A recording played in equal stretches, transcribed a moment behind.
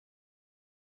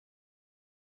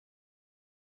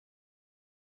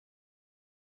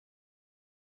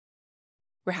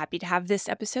We're happy to have this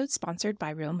episode sponsored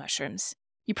by Real Mushrooms.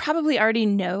 You probably already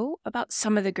know about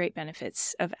some of the great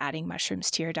benefits of adding mushrooms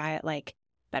to your diet, like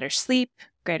better sleep,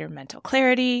 greater mental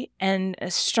clarity, and a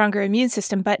stronger immune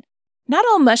system, but not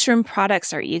all mushroom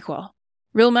products are equal.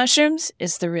 Real Mushrooms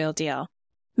is the real deal.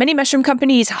 Many mushroom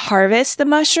companies harvest the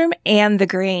mushroom and the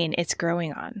grain it's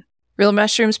growing on. Real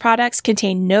Mushrooms products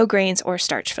contain no grains or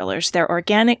starch fillers. They're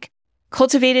organic,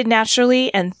 cultivated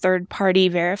naturally, and third-party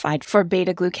verified for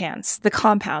beta-glucans, the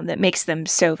compound that makes them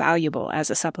so valuable as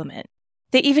a supplement.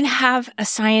 They even have a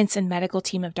science and medical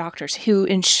team of doctors who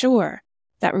ensure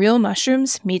that Real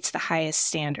Mushrooms meets the highest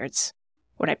standards.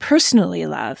 What I personally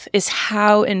love is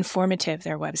how informative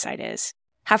their website is.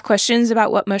 Have questions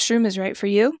about what mushroom is right for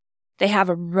you? They have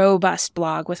a robust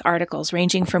blog with articles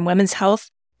ranging from women's health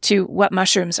to what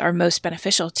mushrooms are most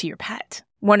beneficial to your pet.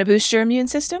 Want to boost your immune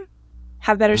system?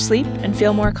 Have better sleep and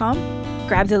feel more calm?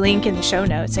 Grab the link in the show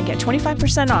notes and get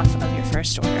 25% off of your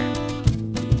first order.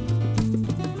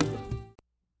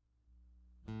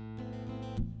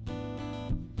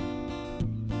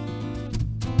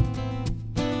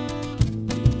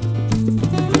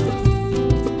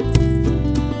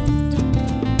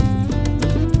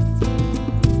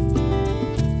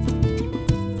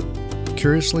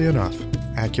 Curiously enough,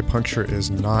 acupuncture is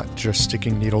not just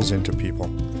sticking needles into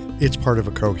people. It's part of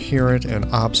a coherent and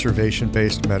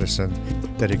observation-based medicine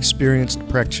that experienced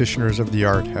practitioners of the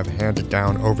art have handed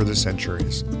down over the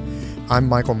centuries. I'm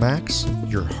Michael Max,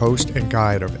 your host and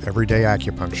guide of Everyday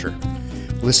Acupuncture.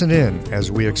 Listen in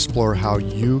as we explore how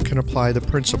you can apply the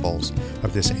principles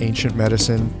of this ancient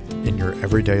medicine in your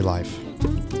everyday life.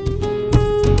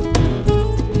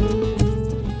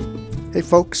 Hey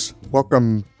folks,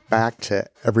 welcome back to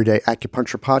Everyday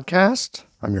Acupuncture Podcast.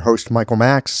 I'm your host, Michael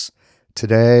Max.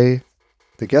 Today,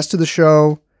 the guest of the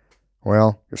show,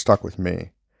 well, you're stuck with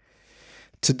me.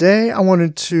 Today, I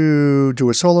wanted to do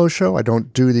a solo show. I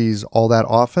don't do these all that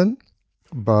often,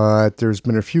 but there's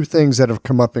been a few things that have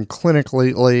come up in clinic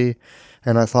lately,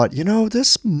 and I thought,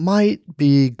 this might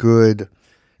be good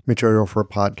material for a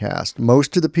podcast.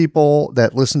 Most of the people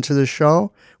that listen to this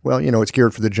show, well, it's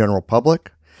geared for the general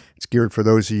public. It's geared for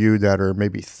those of you that are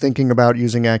maybe thinking about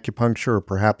using acupuncture or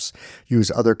perhaps use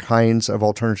other kinds of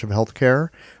alternative healthcare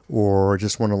or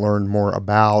just want to learn more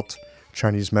about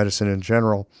Chinese medicine in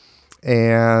general.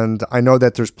 And I know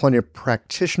that there's plenty of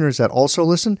practitioners that also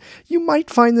listen. You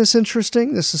might find this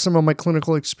interesting. This is some of my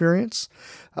clinical experience.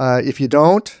 If you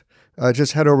don't,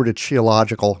 just head over to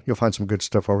Qiological. You'll find some good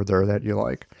stuff over there that you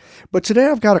like. But today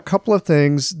I've got a couple of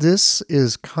things. This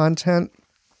is content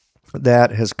that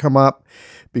has come up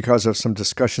because of some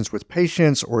discussions with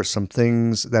patients or some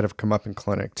things that have come up in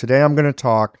clinic. Today, I'm going to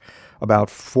talk about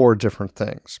 4 different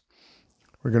things.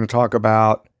 We're going to talk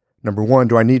about, number 1,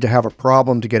 do I need to have a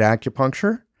problem to get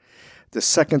acupuncture? The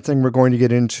second thing we're going to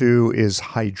get into is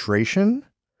hydration.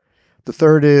 The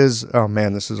third is, oh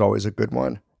man, this is always a good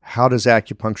one. How does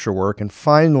acupuncture work? And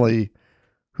finally,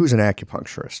 who's an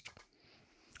acupuncturist?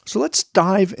 So let's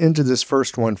dive into this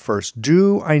first one first.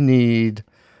 Do I need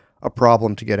a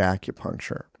problem to get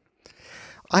acupuncture?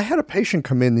 I had a patient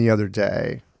come in the other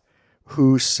day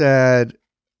who said,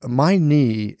 my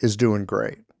knee is doing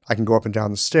great. I can go up and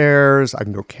down the stairs. I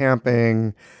can go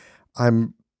camping.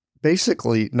 I'm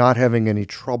basically not having any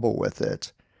trouble with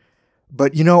it.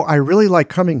 But, I really like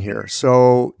coming here.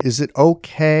 So is it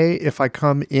okay if I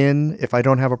come in if I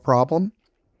don't have a problem?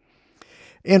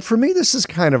 And for me, this is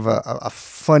kind of a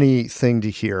funny thing to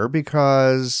hear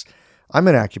because I'm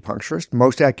an acupuncturist.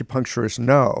 Most acupuncturists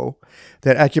know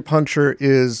that acupuncture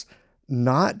is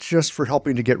not just for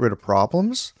helping to get rid of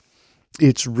problems.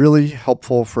 It's really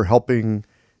helpful for helping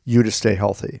you to stay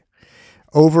healthy.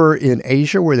 Over in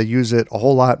Asia, where they use it a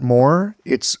whole lot more,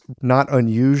 it's not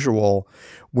unusual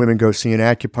women go see an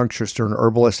acupuncturist or an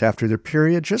herbalist after their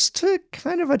period just to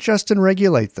kind of adjust and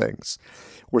regulate things.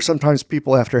 Where sometimes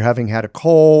people, after having had a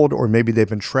cold or maybe they've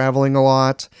been traveling a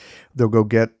lot, they'll go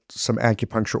get some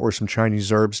acupuncture or some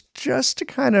Chinese herbs just to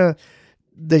kind of,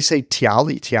 they say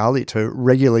tiali, to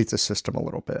regulate the system a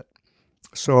little bit.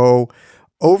 So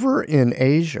over in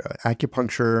Asia,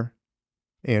 acupuncture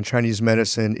and Chinese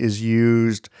medicine is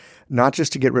used not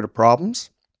just to get rid of problems,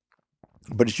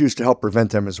 but it's used to help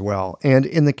prevent them as well. And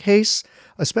in the case,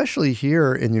 especially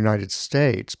here in the United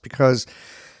States, because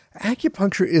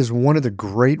acupuncture is one of the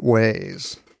great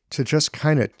ways to just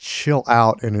kind of chill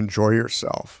out and enjoy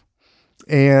yourself.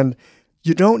 And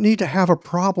you don't need to have a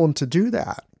problem to do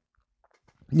that.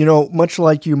 Much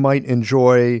like you might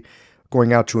enjoy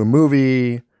going out to a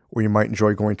movie, or you might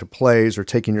enjoy going to plays or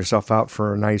taking yourself out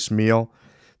for a nice meal.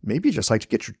 Maybe you just like to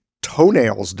get your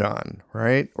toenails done,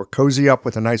 right? Or cozy up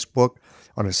with a nice book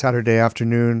on a Saturday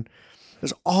afternoon.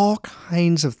 There's all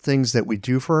kinds of things that we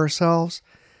do for ourselves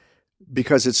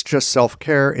because it's just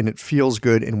self-care and it feels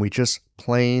good and we just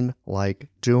plain like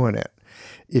doing it.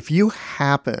 If you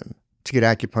happen to get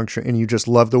acupuncture and you just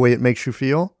love the way it makes you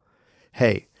feel,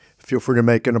 hey, feel free to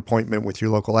make an appointment with your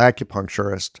local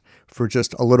acupuncturist for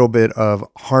just a little bit of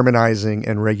harmonizing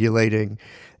and regulating,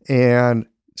 and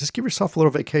just give yourself a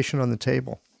little vacation on the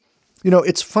table.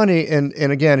 It's funny, and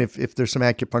again, if there's some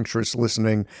acupuncturists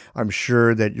listening, I'm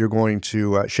sure that you're going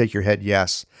to shake your head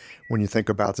yes when you think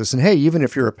about this. And hey, even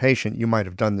if you're a patient, you might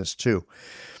have done this too.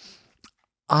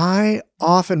 I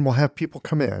often will have people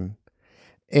come in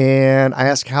and I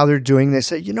ask how they're doing. They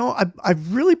say,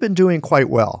 I've really been doing quite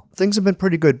well. Things have been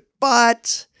pretty good,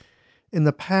 but in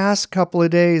the past couple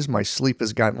of days, my sleep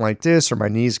has gotten like this, or my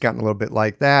knees gotten a little bit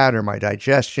like that, or my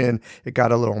digestion, it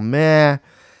got a little meh.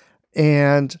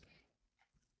 And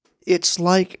it's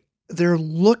like they're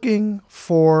looking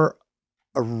for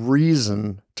a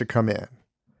reason to come in.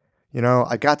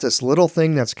 I got this little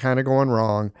thing that's kind of going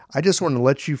wrong. I just want to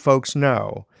let you folks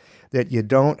know that you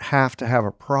don't have to have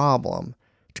a problem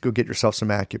to go get yourself some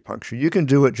acupuncture. You can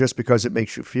do it just because it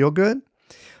makes you feel good.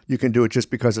 You can do it just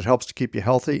because it helps to keep you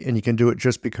healthy. And you can do it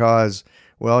just because,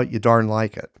 well, you darn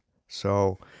like it.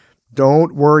 So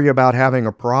don't worry about having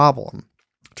a problem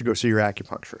to go see your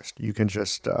acupuncturist. You can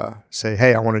just say,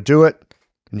 hey, I want to do it,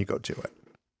 and you go do it.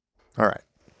 All right.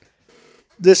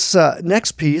 This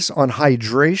next piece on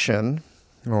hydration.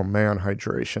 Oh, man,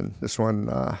 hydration. This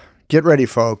one, get ready,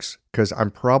 folks, because I'm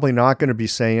probably not going to be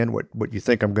saying what you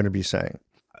think I'm going to be saying.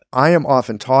 I am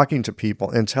often talking to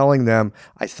people and telling them,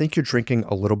 I think you're drinking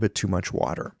a little bit too much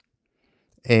water.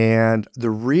 And the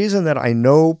reason that I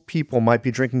know people might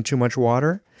be drinking too much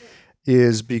water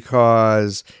is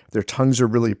because their tongues are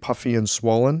really puffy and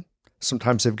swollen.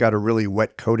 Sometimes they've got a really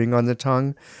wet coating on the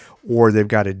tongue, or they've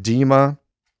got edema,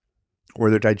 or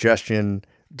their digestion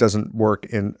doesn't work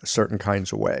in certain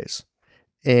kinds of ways.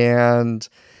 And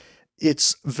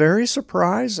it's very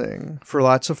surprising for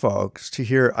lots of folks to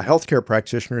hear a healthcare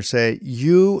practitioner say,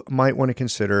 you might want to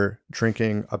consider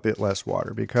drinking a bit less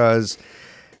water because,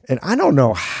 and I don't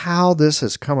know how this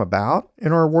has come about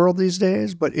in our world these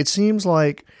days, but it seems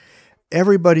like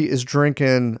everybody is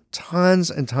drinking tons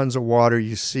and tons of water.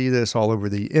 You see this all over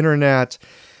the internet.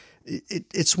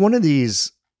 It's one of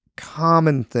these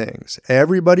common things.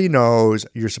 Everybody knows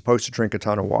you're supposed to drink a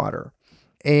ton of water.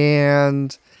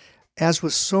 And as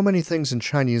with so many things in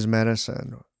Chinese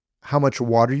medicine, how much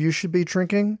water you should be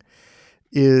drinking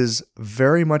is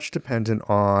very much dependent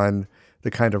on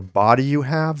the kind of body you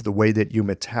have, the way that you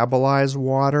metabolize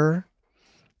water,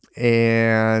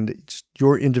 and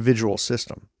your individual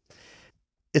system.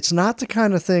 It's not the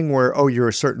kind of thing where, you're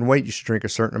a certain weight, you should drink a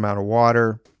certain amount of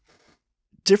water.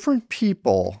 Different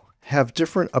people have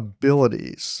different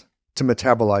abilities to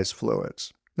metabolize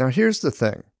fluids. Now, here's the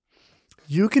thing.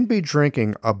 You can be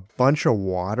drinking a bunch of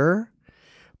water,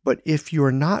 but if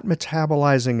you're not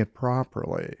metabolizing it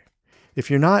properly, if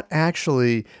you're not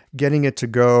actually getting it to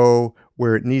go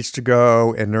where it needs to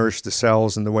go and nourish the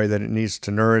cells in the way that it needs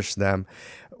to nourish them,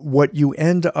 what you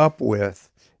end up with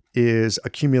is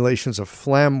accumulations of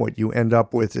phlegm. What you end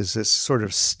up with is this sort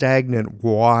of stagnant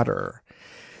water.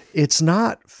 It's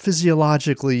not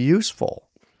physiologically useful.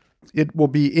 It will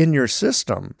be in your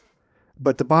system,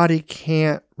 but the body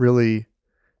can't really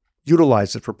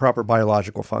utilize it for proper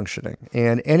biological functioning.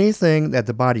 And anything that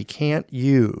the body can't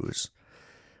use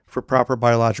for proper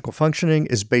biological functioning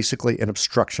is basically an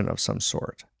obstruction of some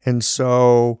sort. And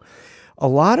so a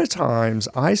lot of times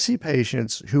I see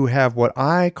patients who have what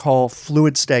I call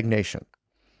fluid stagnation.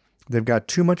 They've got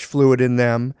too much fluid in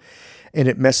them and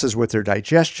it messes with their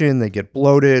digestion. They get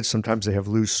bloated. Sometimes they have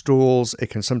loose stools.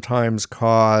 It can sometimes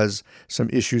cause some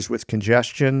issues with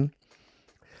congestion.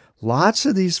 Lots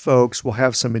of these folks will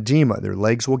have some edema. Their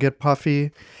legs will get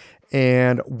puffy.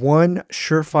 And one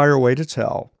surefire way to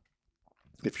tell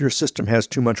if your system has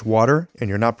too much water and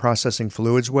you're not processing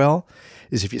fluids well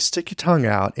is if you stick your tongue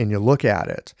out and you look at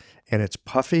it and it's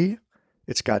puffy,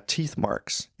 it's got teeth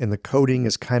marks, and the coating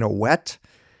is kind of wet,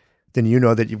 then you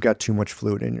know that you've got too much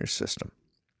fluid in your system.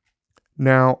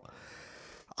 Now,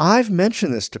 I've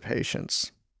mentioned this to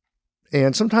patients.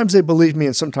 And sometimes they believe me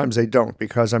and sometimes they don't,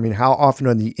 because, how often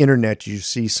on the internet you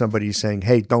see somebody saying,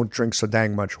 hey, don't drink so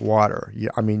dang much water? You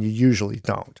usually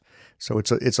don't. So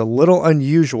it's a little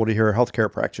unusual to hear a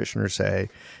healthcare practitioner say,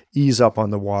 ease up on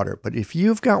the water. But if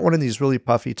you've got one of these really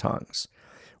puffy tongues,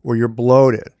 or you're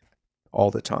bloated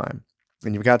all the time,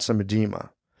 and you've got some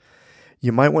edema,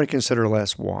 you might want to consider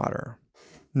less water.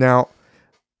 Now,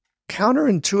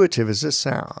 counterintuitive as this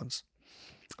sounds,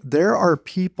 there are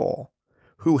people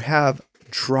who have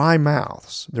dry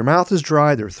mouths. Their mouth is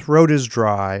dry, their throat is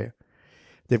dry,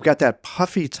 they've got that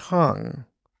puffy tongue,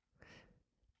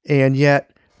 and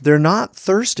yet they're not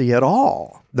thirsty at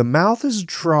all. The mouth is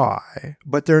dry,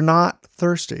 but they're not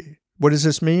thirsty. What does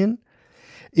this mean?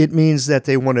 It means that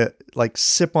they want to like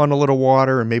sip on a little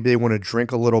water and maybe they want to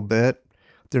drink a little bit.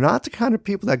 They're not the kind of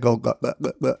people that go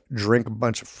drink a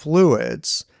bunch of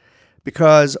fluids,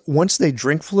 because once they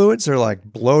drink fluids, they're like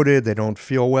bloated, they don't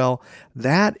feel well.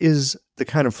 That is the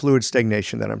kind of fluid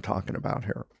stagnation that I'm talking about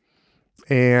here.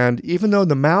 And even though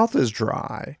the mouth is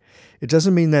dry, it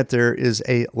doesn't mean that there is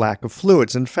a lack of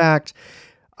fluids. In fact,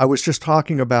 I was just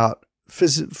talking about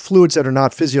fluids that are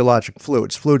not physiologic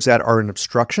fluids, fluids that are an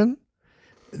obstruction.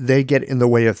 They get in the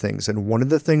way of things. And one of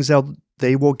the things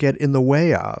they will get in the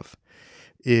way of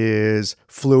is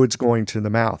fluids going to the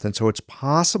mouth. And so it's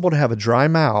possible to have a dry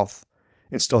mouth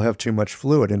and still have too much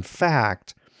fluid. In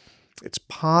fact, it's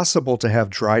possible to have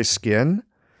dry skin,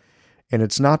 and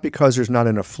it's not because there's not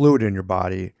enough fluid in your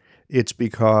body. It's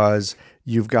because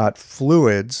you've got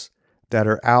fluids that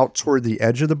are out toward the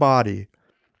edge of the body,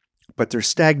 but they're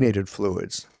stagnated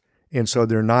fluids. And so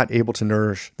they're not able to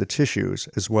nourish the tissues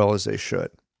as well as they should.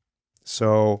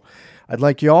 So I'd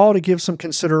like you all to give some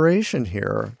consideration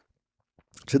here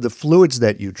to the fluids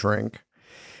that you drink,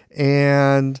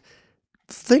 and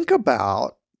think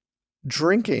about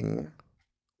drinking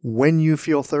when you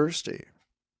feel thirsty.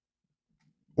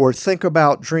 Or think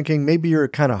about drinking, maybe you're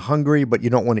kind of hungry, but you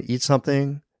don't want to eat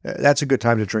something. That's a good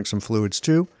time to drink some fluids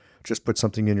too. Just put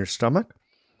something in your stomach.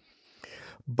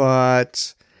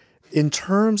 But in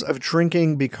terms of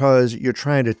drinking because you're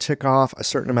trying to tick off a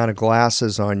certain amount of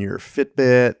glasses on your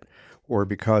Fitbit, or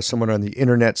because someone on the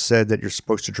internet said that you're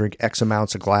supposed to drink X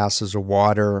amounts of glasses of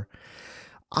water,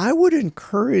 I would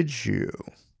encourage you,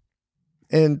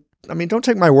 and I mean, don't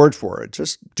take my word for it.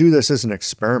 Just do this as an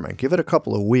experiment. Give it a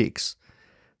couple of weeks.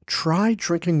 Try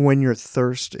drinking when you're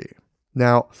thirsty.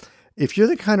 Now, if you're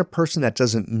the kind of person that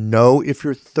doesn't know if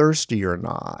you're thirsty or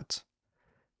not,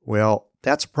 well,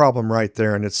 that's a problem right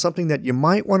there. And it's something that you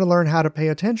might want to learn how to pay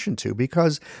attention to,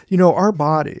 because, our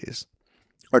bodies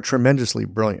are tremendously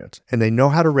brilliant, and they know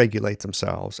how to regulate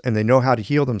themselves, and they know how to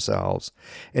heal themselves,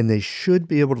 and they should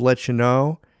be able to let you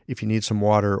know if you need some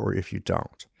water or if you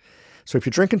don't. So if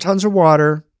you're drinking tons of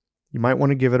water, you might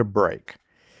want to give it a break.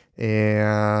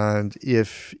 And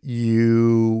if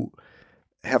you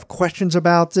have questions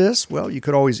about this, well, you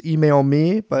could always email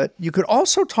me, but you could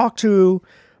also talk to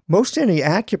most any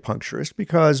acupuncturist,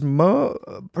 because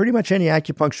pretty much any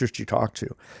acupuncturist you talk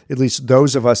to, at least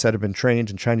those of us that have been trained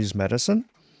in Chinese medicine,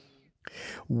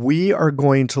 we are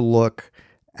going to look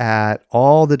at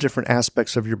all the different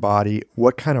aspects of your body,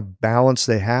 what kind of balance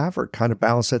they have or kind of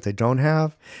balance that they don't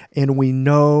have. And we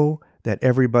know that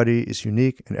everybody is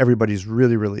unique and everybody's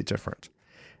really, really different.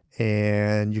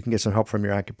 And you can get some help from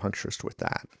your acupuncturist with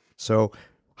that. So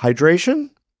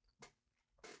hydration,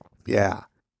 yeah.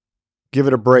 Give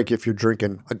it a break if you're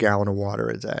drinking a gallon of water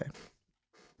a day.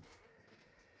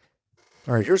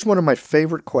 All right, here's one of my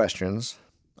favorite questions.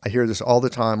 I hear this all the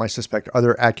time. I suspect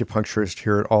other acupuncturists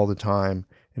hear it all the time.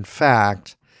 In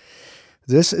fact,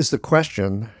 this is the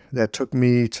question that took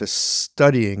me to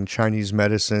studying Chinese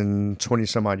medicine 20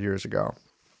 some odd years ago.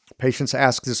 Patients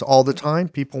ask this all the time.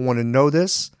 People want to know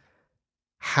this.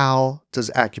 How does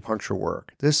acupuncture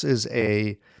work? This is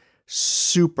a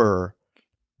super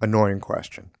annoying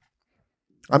question.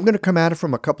 I'm going to come at it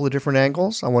from a couple of different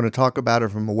angles. I want to talk about it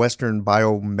from a Western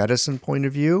biomedicine point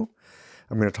of view.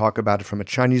 I'm going to talk about it from a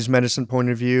Chinese medicine point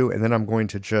of view, and then I'm going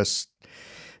to just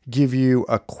give you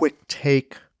a quick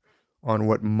take on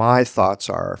what my thoughts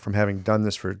are from having done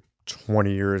this for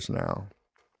 20 years now.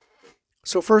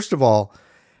 So first of all,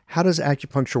 how does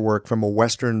acupuncture work from a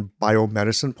Western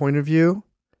biomedicine point of view?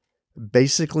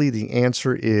 Basically, the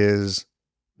answer is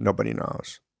nobody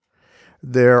knows.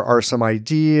 There are some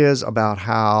ideas about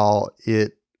how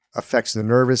it affects the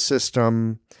nervous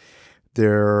system.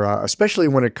 There, especially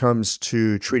when it comes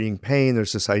to treating pain,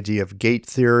 there's this idea of gate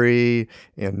theory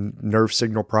and nerve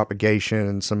signal propagation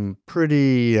and some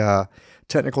pretty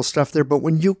technical stuff there. But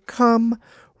when you come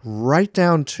right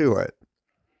down to it,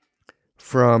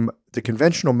 from the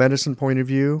conventional medicine point of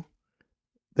view,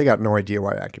 they got no idea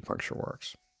why acupuncture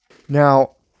works.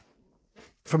 Now,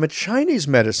 from a Chinese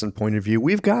medicine point of view,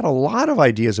 we've got a lot of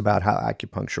ideas about how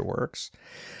acupuncture works.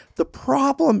 The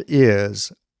problem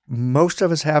is most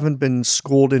of us haven't been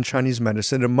schooled in Chinese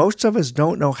medicine, and most of us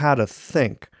don't know how to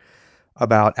think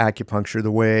about acupuncture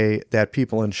the way that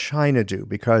people in China do,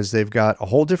 because they've got a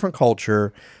whole different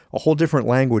culture, a whole different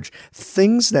language.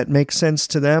 Things that make sense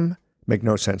to them make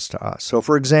no sense to us. So,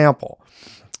 for example,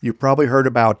 you've probably heard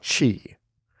about qi,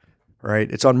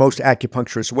 right? It's on most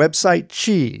acupuncturist website,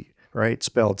 qi, right?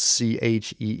 Spelled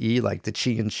C-H-E-E, like the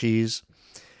chi and cheese.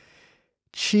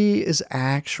 Qi is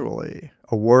actually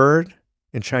a word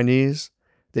in Chinese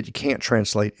that you can't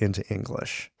translate into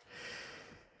English.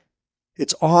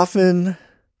 It's often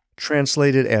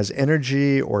translated as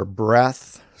energy or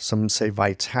breath. Some say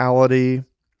vitality,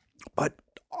 but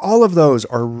all of those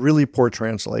are really poor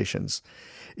translations.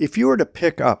 If you were to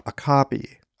pick up a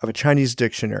copy of a Chinese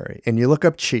dictionary and you look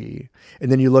up qi,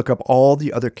 and then you look up all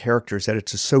the other characters that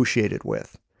it's associated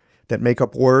with that make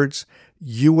up words,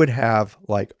 you would have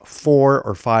like 4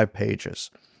 or 5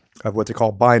 pages of what they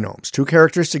call binomes, 2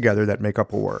 characters together that make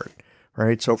up a word,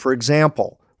 right? So for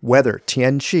example, weather,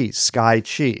 tian qi, sky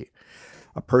qi.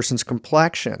 A person's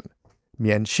complexion,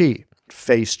 mian qi,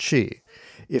 face qi.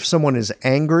 If someone is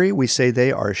angry, we say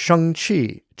they are sheng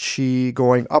qi, qi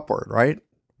going upward, right?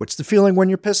 What's the feeling when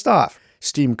you're pissed off?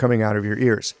 Steam coming out of your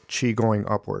ears, qi going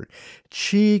upward.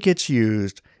 Qi gets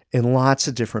used in lots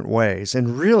of different ways.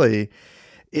 And really,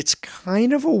 it's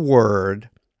kind of a word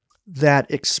that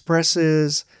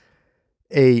expresses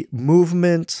a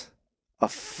movement, a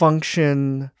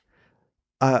function,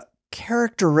 a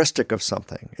characteristic of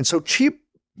something. And so qi,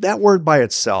 that word by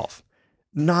itself,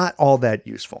 not all that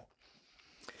useful.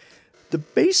 The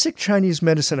basic Chinese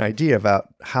medicine idea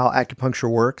about how acupuncture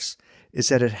works is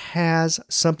that it has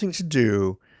something to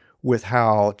do with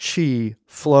how qi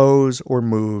flows or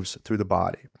moves through the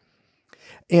body.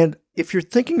 And if you're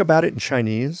thinking about it in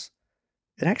Chinese,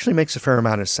 it actually makes a fair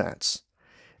amount of sense.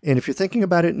 And if you're thinking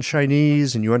about it in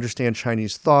Chinese and you understand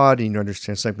Chinese thought and you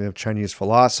understand something of Chinese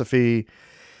philosophy,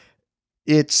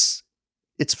 it's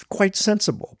quite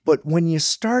sensible. But when you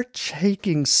start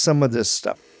taking some of this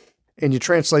stuff and you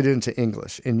translate it into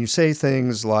English and you say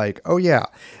things like, oh yeah,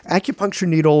 acupuncture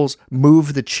needles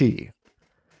move the qi,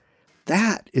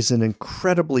 that is an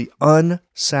incredibly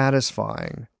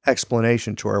unsatisfying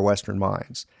explanation to our Western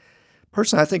minds.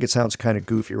 Personally, I think it sounds kind of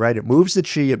goofy, right? It moves the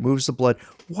qi, it moves the blood.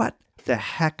 What the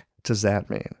heck does that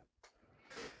mean?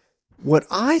 What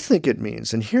I think it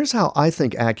means, and here's how I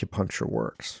think acupuncture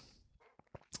works.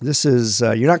 This is,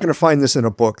 you're not going to find this in a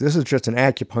book. This is just an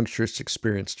acupuncturist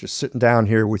experience, just sitting down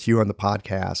here with you on the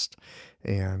podcast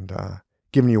and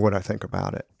giving you what I think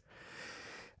about it.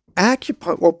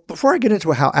 Well, before I get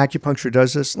into how acupuncture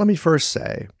does this, let me first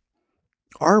say,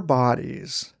 our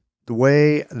bodies, the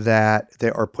way that they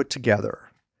are put together,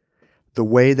 the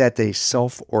way that they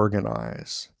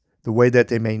self-organize, the way that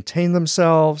they maintain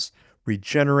themselves,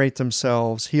 regenerate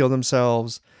themselves, heal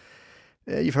themselves.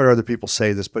 You've heard other people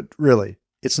say this, but really,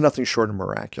 it's nothing short of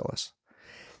miraculous.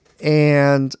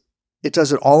 And it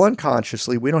does it all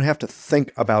unconsciously. We don't have to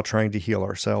think about trying to heal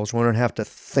ourselves. We don't have to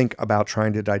think about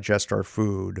trying to digest our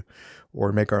food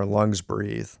or make our lungs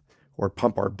breathe or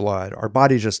pump our blood. Our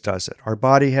body just does it. Our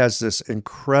body has this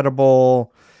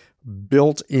incredible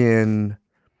built-in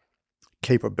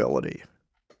capability.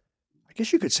 I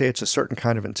guess you could say it's a certain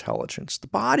kind of intelligence. The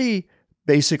body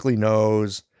basically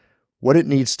knows what it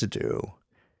needs to do,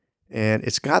 and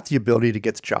it's got the ability to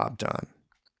get the job done.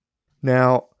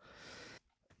 Now,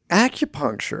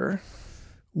 acupuncture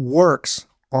works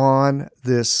on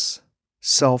this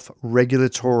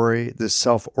self-regulatory, this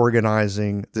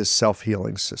self-organizing, this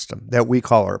self-healing system that we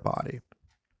call our body.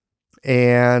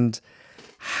 And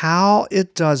how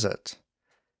it does it,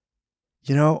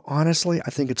 honestly, I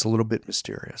think it's a little bit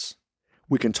mysterious.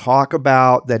 We can talk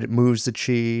about that it moves the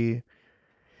qi.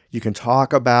 You can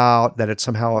talk about that it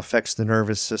somehow affects the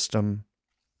nervous system.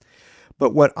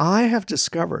 But what I have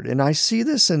discovered, and I see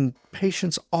this in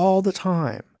patients all the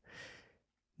time,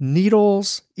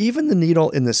 needles, even the needle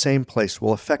in the same place,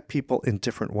 will affect people in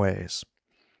different ways.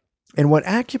 And what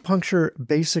acupuncture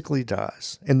basically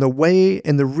does, and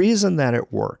the reason that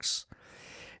it works,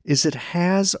 is it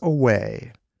has a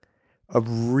way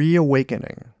of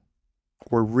reawakening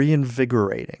or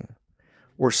reinvigorating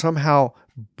or somehow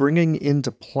bringing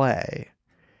into play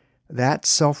that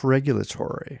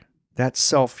self-regulatory, that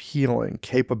self-healing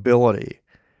capability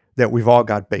that we've all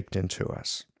got baked into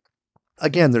us.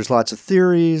 Again, there's lots of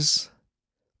theories,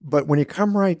 but when you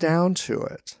come right down to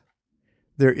it,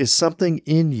 there is something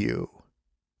in you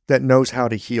that knows how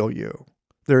to heal you.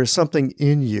 There is something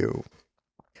in you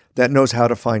that knows how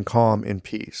to find calm and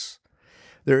peace.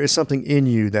 There is something in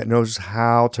you that knows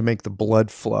how to make the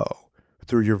blood flow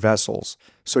through your vessels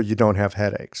so you don't have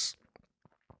headaches.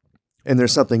 And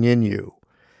there's something in you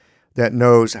that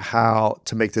knows how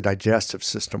to make the digestive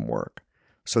system work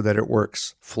so that it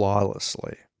works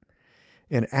flawlessly.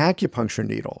 And acupuncture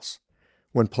needles,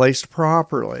 when placed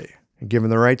properly and given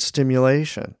the right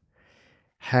stimulation,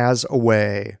 has a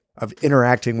way of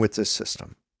interacting with this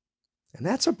system. And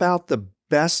that's about the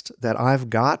best that I've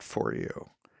got for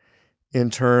you in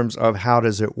terms of how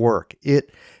does it work.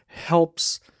 It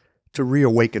helps to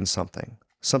reawaken something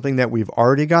that we've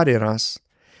already got in us.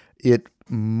 It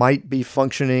might be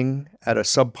functioning at a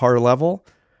subpar level.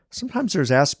 Sometimes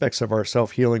there's aspects of our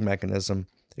self-healing mechanism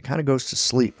that kind of goes to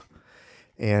sleep.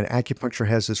 And acupuncture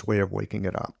has this way of waking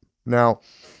it up. Now,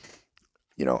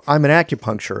 I'm an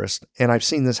acupuncturist, and I've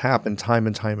seen this happen time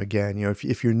and time again.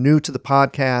 If you're new to the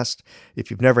podcast,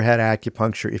 if you've never had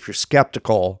acupuncture, if you're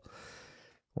skeptical,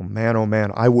 well, oh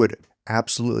man, I would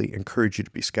absolutely encourage you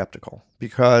to be skeptical,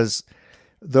 because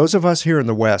those of us here in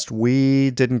the West,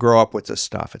 we didn't grow up with this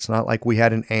stuff. It's not like we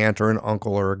had an aunt or an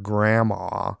uncle or a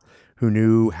grandma who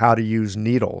knew how to use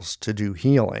needles to do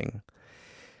healing.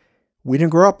 We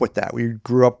didn't grow up with that. We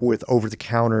grew up with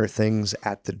over-the-counter things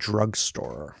at the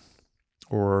drugstore,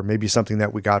 or maybe something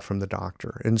that we got from the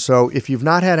doctor. And so if you've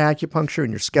not had acupuncture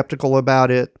and you're skeptical about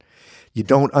it, you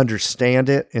don't understand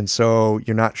it, and so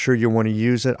you're not sure you want to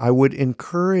use it, I would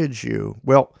encourage you,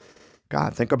 well,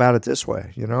 God, think about it this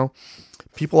way,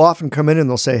 People often come in and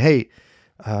they'll say, hey,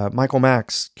 Michael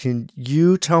Max, can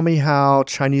you tell me how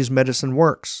Chinese medicine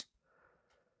works?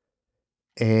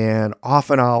 And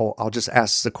often I'll just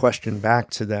ask the question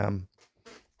back to them.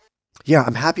 Yeah,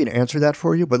 I'm happy to answer that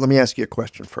for you, but let me ask you a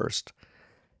question first.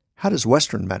 How does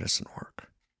Western medicine work?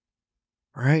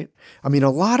 All right? I mean,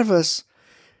 a lot of us,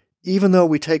 even though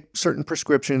we take certain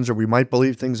prescriptions or we might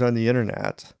believe things on the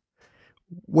internet,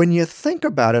 when you think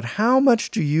about it, how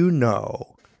much do you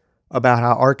know about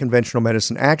how our conventional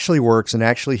medicine actually works and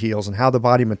actually heals, and how the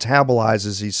body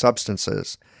metabolizes these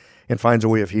substances and finds a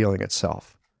way of healing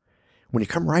itself? When you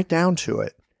come right down to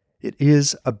it, it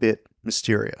is a bit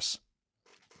mysterious.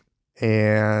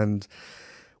 And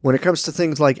when it comes to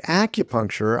things like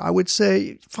acupuncture, I would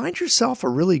say find yourself a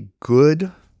really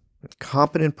good,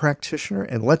 competent practitioner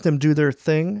and let them do their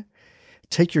thing.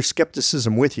 Take your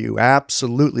skepticism with you.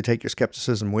 Absolutely take your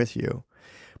skepticism with you.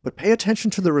 But pay attention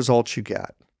to the results you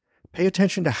get. Pay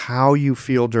attention to how you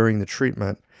feel during the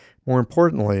treatment. More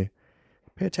importantly,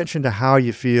 pay attention to how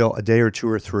you feel a day or two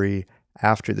or three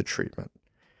after the treatment.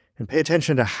 And pay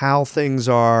attention to how things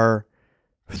are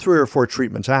 3 or 4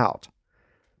 treatments out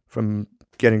from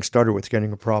getting started with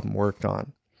getting a problem worked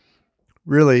on.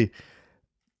 Really,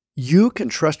 you can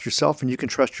trust yourself and you can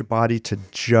trust your body to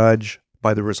judge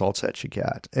by the results that you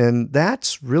get. And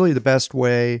that's really the best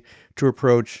way to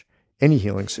approach any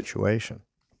healing situation.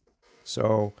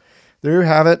 So there you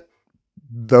have it.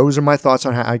 Those are my thoughts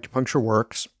on how acupuncture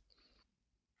works.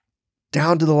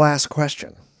 Down to the last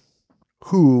question.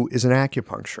 Who is an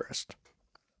acupuncturist?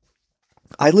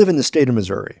 I live in the state of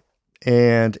Missouri.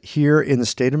 And here in the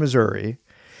state of Missouri,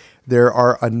 there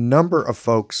are a number of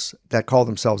folks that call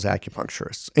themselves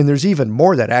acupuncturists. And there's even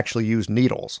more that actually use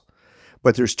needles.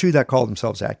 But there's 2 that call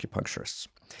themselves acupuncturists.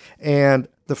 And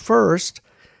the first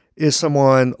is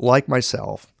someone like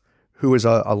myself who is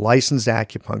a licensed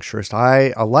acupuncturist.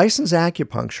 A licensed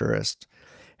acupuncturist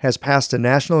has passed a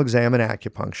national exam in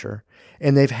acupuncture,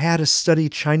 and they've had to study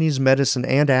Chinese medicine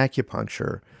and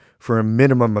acupuncture for a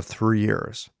minimum of 3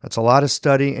 years. That's a lot of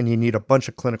study, and you need a bunch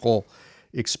of clinical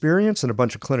experience and a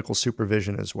bunch of clinical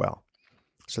supervision as well.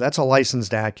 So that's a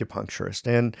licensed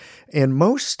acupuncturist. And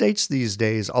most states these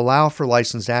days allow for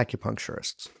licensed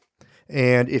acupuncturists.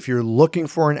 And if you're looking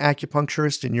for an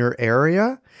acupuncturist in your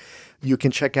area, you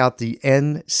can check out the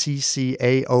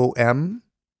NCCAOM.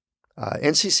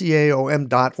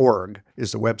 NCCAOM.org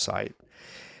is the website.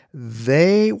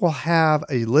 They will have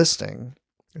a listing.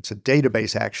 It's a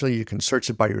database, actually. You can search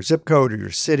it by your zip code or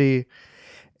your city.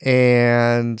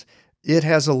 And it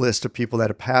has a list of people that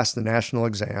have passed the national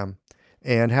exam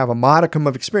and have a modicum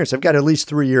of experience. They've got at least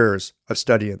 3 years of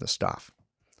studying the stuff.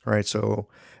 All right, so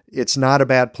it's not a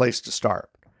bad place to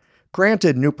start.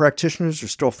 Granted, new practitioners are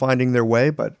still finding their way,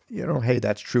 but, hey,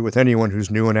 that's true with anyone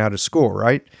who's new and out of school,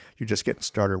 right? You're just getting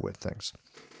started with things.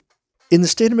 In the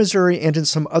state of Missouri and in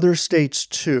some other states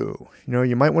too,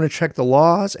 you might want to check the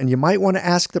laws, and you might want to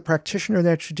ask the practitioner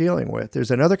that you're dealing with.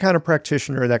 There's another kind of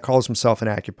practitioner that calls himself an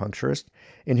acupuncturist.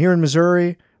 And here in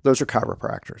Missouri, those are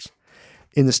chiropractors.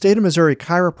 In the state of Missouri,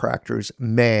 chiropractors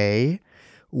may,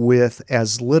 with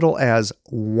as little as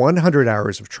 100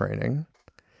 hours of training,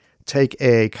 take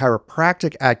a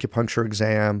chiropractic acupuncture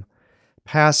exam,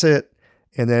 pass it,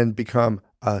 and then become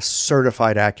a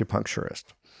certified acupuncturist.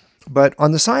 But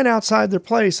on the sign outside their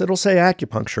place, it'll say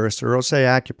acupuncturist or it'll say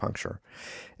acupuncture.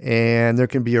 And there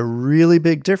can be a really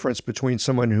big difference between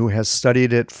someone who has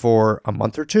studied it for a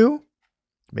month or 2,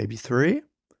 maybe 3,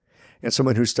 and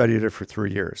someone who studied it for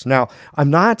 3 years. Now, I'm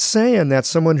not saying that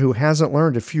someone who hasn't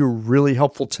learned a few really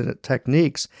helpful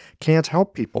techniques can't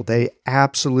help people. They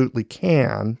absolutely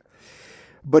can.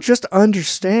 But just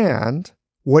understand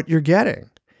what you're getting.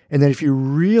 And then if you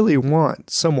really want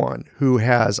someone who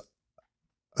has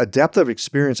a depth of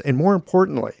experience and, more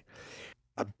importantly,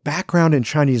 a background in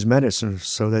Chinese medicine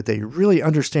so that they really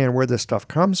understand where this stuff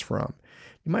comes from,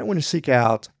 you might want to seek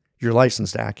out your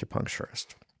licensed acupuncturist.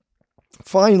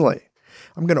 Finally,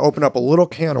 I'm going to open up a little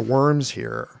can of worms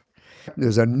here.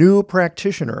 There's a new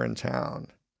practitioner in town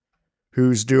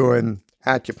who's doing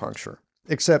acupuncture.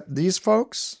 Except these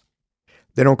folks,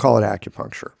 they don't call it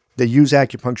acupuncture. They use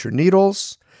acupuncture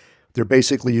needles. They're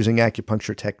basically using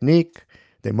acupuncture technique.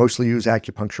 They mostly use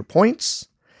acupuncture points.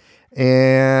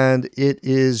 And it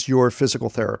is your physical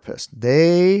therapist.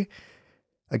 They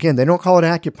don't call it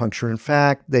acupuncture. In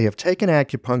fact, they have taken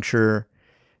acupuncture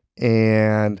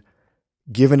and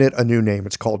given it a new name.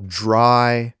 It's called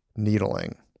dry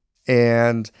needling.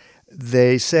 And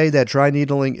they say that dry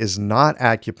needling is not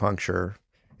acupuncture.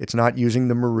 It's not using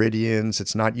the meridians.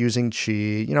 It's not using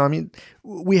qi.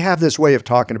 We have this way of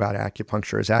talking about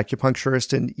acupuncture as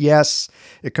acupuncturist. And yes,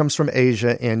 it comes from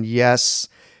Asia. And yes,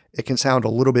 it can sound a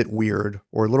little bit weird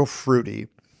or a little fruity.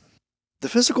 The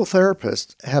physical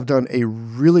therapists have done a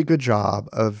really good job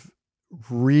of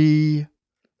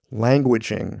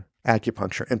re-languaging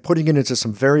acupuncture and putting it into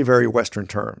some very, very Western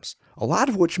terms, a lot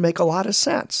of which make a lot of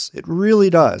sense. It really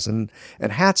does. And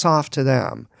hats off to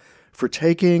them for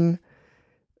taking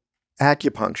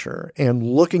acupuncture and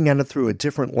looking at it through a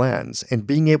different lens and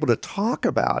being able to talk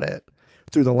about it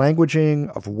through the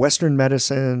languaging of Western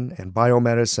medicine and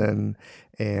biomedicine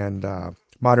and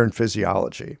modern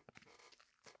physiology.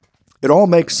 It all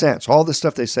makes sense. All the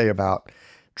stuff they say about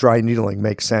dry needling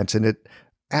makes sense, and it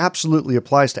absolutely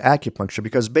applies to acupuncture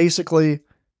because basically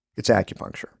it's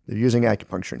acupuncture. They're using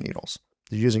acupuncture needles.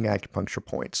 They're using acupuncture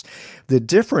points. The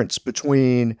difference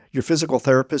between your physical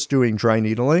therapist doing dry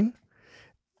needling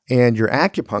and your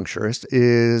acupuncturist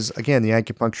is, again, the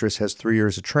acupuncturist has 3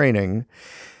 years of training.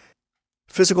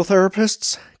 Physical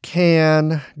therapists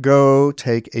can go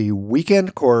take a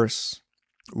weekend course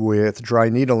with dry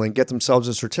needling, get themselves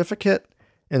a certificate,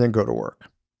 and then go to work.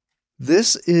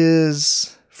 This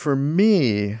is, for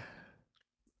me,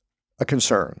 a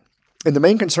concern. And the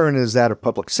main concern is that of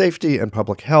public safety and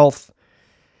public health.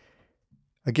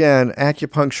 Again,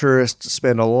 acupuncturists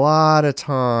spend a lot of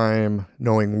time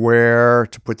knowing where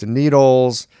to put the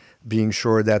needles, being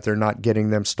sure that they're not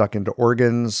getting them stuck into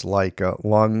organs like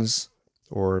lungs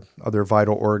or other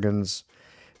vital organs.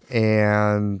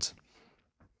 And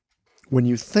when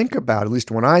you think about, at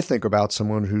least when I think about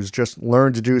someone who's just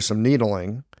learned to do some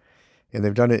needling and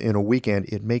they've done it in a weekend,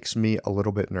 it makes me a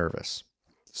little bit nervous.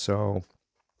 So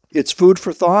it's food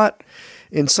for thought.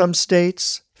 In some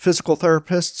states, physical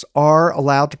therapists are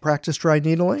allowed to practice dry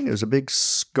needling. There's a big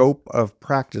scope of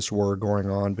practice war going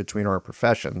on between our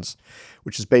professions,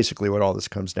 which is basically what all this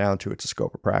comes down to. It's a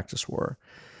scope of practice war.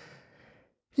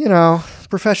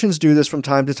 Professions do this from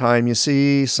time to time. You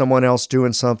see someone else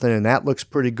doing something and that looks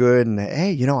pretty good. And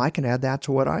hey, I can add that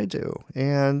to what I do.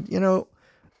 And,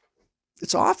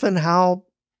 it's often how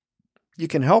you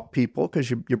can help people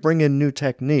because you bring in new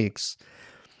techniques.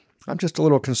 I'm just a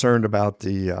little concerned about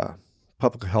the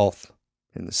public health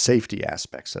and the safety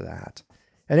aspects of that.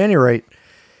 At any rate,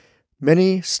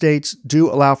 many states do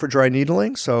allow for dry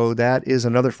needling, so that is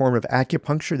another form of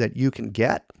acupuncture that you can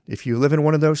get if you live in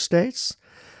one of those states.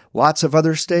 Lots of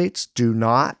other states do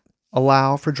not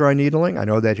allow for dry needling. I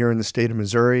know that here in the state of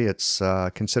Missouri, it's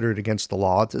considered against the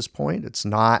law at this point. It's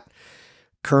not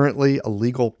currently a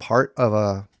legal part of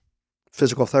a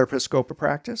physical therapist scope of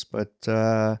practice, but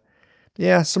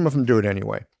some of them do it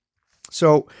anyway.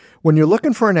 So when you're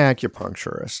looking for an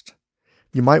acupuncturist,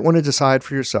 you might want to decide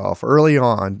for yourself early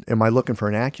on, am I looking for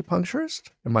an acupuncturist?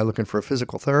 Am I looking for a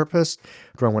physical therapist?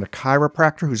 Do I want a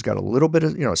chiropractor who's got a little bit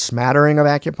of, a smattering of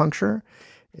acupuncture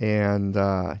and,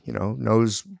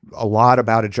 knows a lot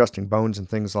about adjusting bones and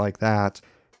things like that?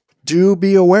 Do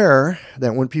be aware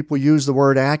that when people use the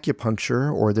word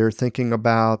acupuncture or they're thinking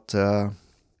about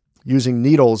using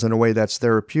needles in a way that's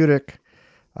therapeutic,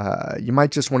 you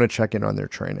might just want to check in on their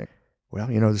training. Well,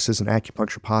 this is an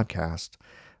acupuncture podcast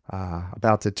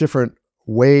about the different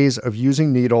ways of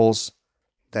using needles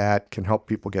that can help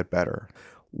people get better.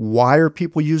 Why are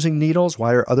people using needles?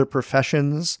 Why are other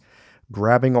professions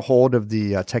grabbing a hold of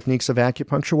the techniques of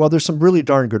acupuncture? Well, there's some really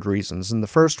darn good reasons. And the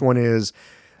first one is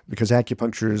because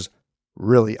acupuncture is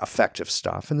really effective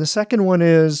stuff. And the second one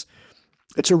is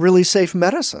it's a really safe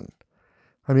medicine.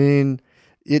 I mean,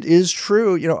 it is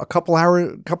true, a couple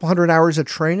hundred hours of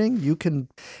training, you can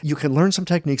learn some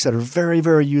techniques that are very,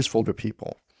 very useful to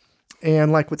people.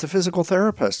 And like with the physical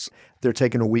therapists, they're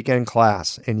taking a weekend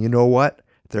class and you know what?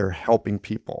 They're helping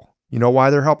people. You know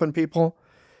why they're helping people?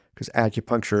 because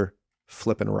acupuncture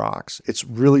flipping rocks. It's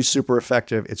really super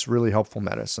effective. It's really helpful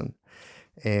medicine.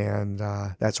 And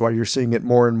that's why you're seeing it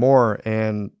more and more.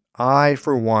 And I,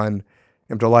 for one,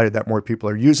 am delighted that more people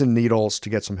are using needles to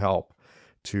get some help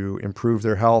to improve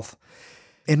their health.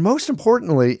 And most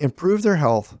importantly, improve their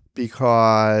health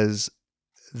because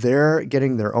they're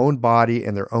getting their own body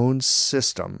and their own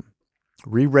system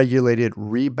re-regulated,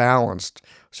 rebalanced,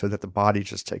 so that the body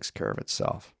just takes care of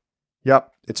itself.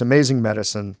 Yep, it's amazing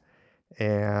medicine.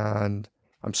 And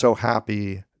I'm so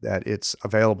happy that it's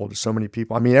available to so many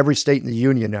people. I mean, every state in the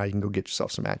union now, you can go get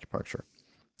yourself some acupuncture.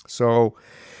 So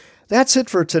that's it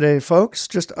for today, folks.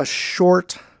 Just a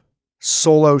short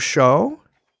solo show.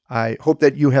 I hope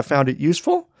that you have found it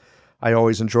useful. I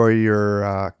always enjoy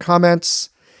your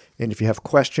comments. And if you have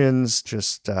questions,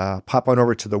 just pop on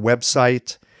over to the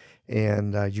website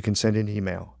and you can send an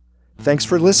email. Thanks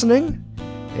for listening,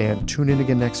 and tune in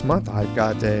again next month. I've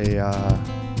got a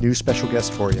new special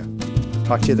guest for you.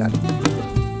 Talk to you then.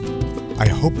 I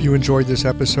hope you enjoyed this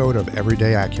episode of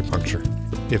Everyday Acupuncture.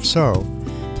 If so,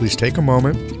 please take a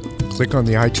moment, click on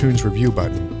the iTunes review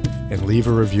button, and leave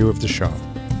a review of the show.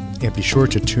 And be sure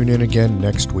to tune in again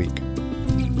next week.